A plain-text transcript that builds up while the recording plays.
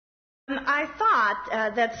I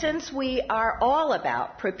thought that since we are all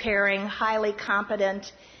about preparing highly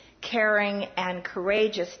competent, caring, and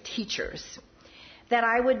courageous teachers, that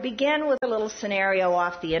I would begin with a little scenario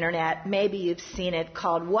off the internet. Maybe you've seen it,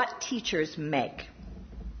 called What Teachers Make.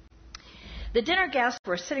 The dinner guests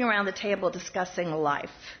were sitting around the table discussing life.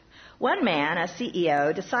 One man, a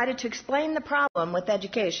CEO, decided to explain the problem with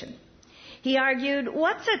education. He argued,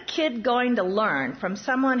 what's a kid going to learn from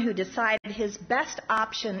someone who decided his best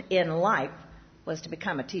option in life was to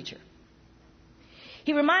become a teacher?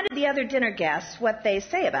 He reminded the other dinner guests what they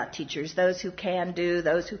say about teachers, those who can do,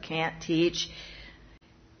 those who can't teach.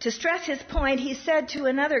 To stress his point, he said to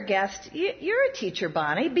another guest, you're a teacher,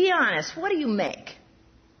 Bonnie. Be honest. What do you make?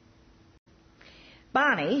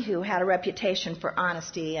 Bonnie, who had a reputation for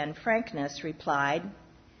honesty and frankness, replied,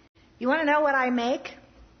 you want to know what I make?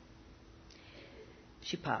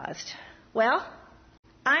 She paused. Well,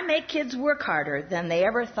 I make kids work harder than they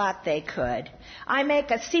ever thought they could. I make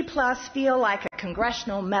a C+ feel like a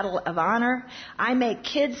Congressional Medal of Honor. I make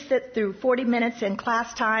kids sit through 40 minutes in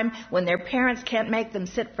class time when their parents can't make them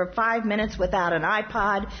sit for 5 minutes without an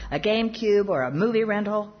iPod, a GameCube, or a movie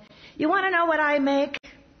rental. You want to know what I make?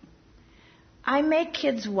 I make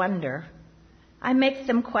kids wonder. I make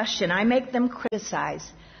them question. I make them criticize.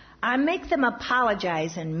 I make them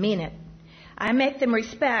apologize and mean it. I make them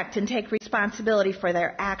respect and take responsibility for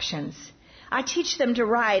their actions. I teach them to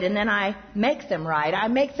write, and then I make them write. I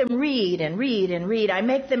make them read and read and read. I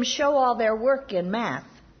make them show all their work in math.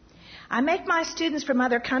 I make my students from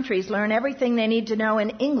other countries learn everything they need to know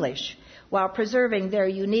in English while preserving their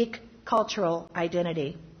unique cultural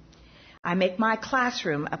identity. I make my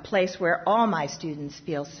classroom a place where all my students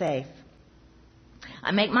feel safe.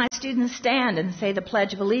 I make my students stand and say the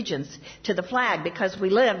Pledge of Allegiance to the flag because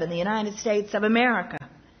we live in the United States of America.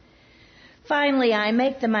 Finally, I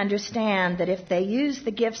make them understand that if they use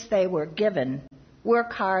the gifts they were given,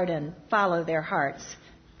 work hard and follow their hearts,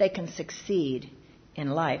 they can succeed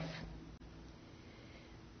in life.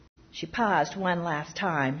 She paused one last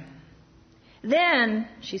time. Then,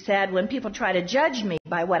 she said, when people try to judge me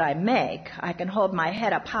by what I make, I can hold my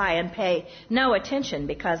head up high and pay no attention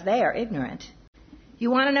because they are ignorant. You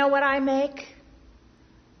want to know what I make?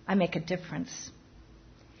 I make a difference.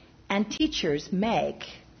 And teachers make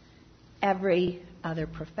every other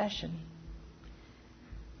profession.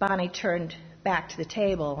 Bonnie turned back to the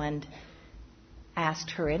table and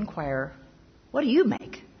asked her inquirer, what do you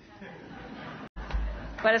make?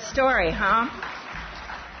 What a story, huh?